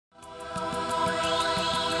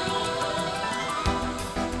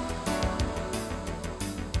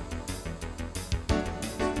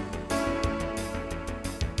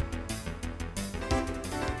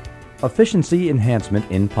Efficiency enhancement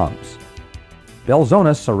in pumps.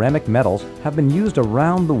 Belzona ceramic metals have been used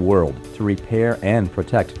around the world to repair and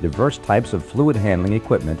protect diverse types of fluid handling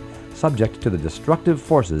equipment subject to the destructive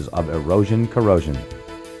forces of erosion-corrosion.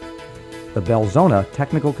 The Belzona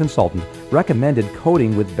technical consultant recommended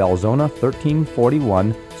coating with Belzona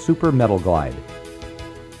 1341 Super Metal Glide.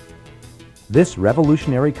 This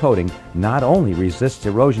revolutionary coating not only resists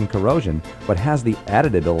erosion-corrosion, but has the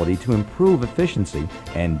added ability to improve efficiency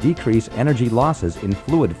and decrease energy losses in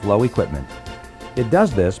fluid flow equipment. It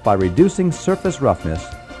does this by reducing surface roughness,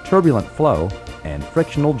 turbulent flow, and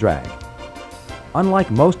frictional drag.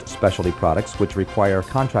 Unlike most specialty products which require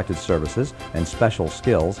contracted services and special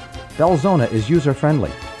skills, Belzona is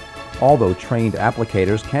user-friendly. Although trained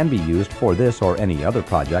applicators can be used for this or any other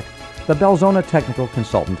project, the Belzona technical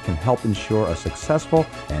consultant can help ensure a successful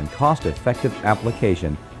and cost-effective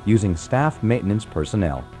application using staff maintenance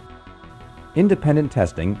personnel. Independent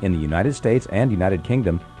testing in the United States and United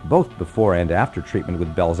Kingdom, both before and after treatment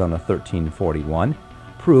with Belzona 1341,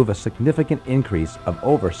 prove a significant increase of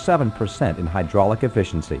over 7% in hydraulic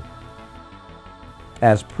efficiency.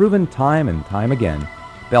 As proven time and time again,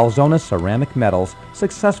 Belzona ceramic metals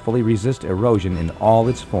successfully resist erosion in all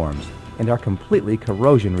its forms and are completely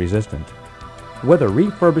corrosion resistant. Whether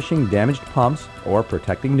refurbishing damaged pumps or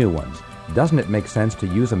protecting new ones, doesn't it make sense to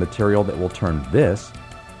use a material that will turn this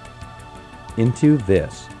into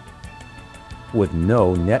this with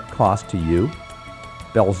no net cost to you?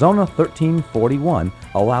 Belzona 1341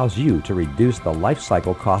 allows you to reduce the life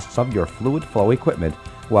cycle costs of your fluid flow equipment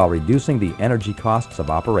while reducing the energy costs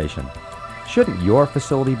of operation. Shouldn't your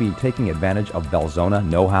facility be taking advantage of Belzona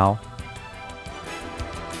know-how?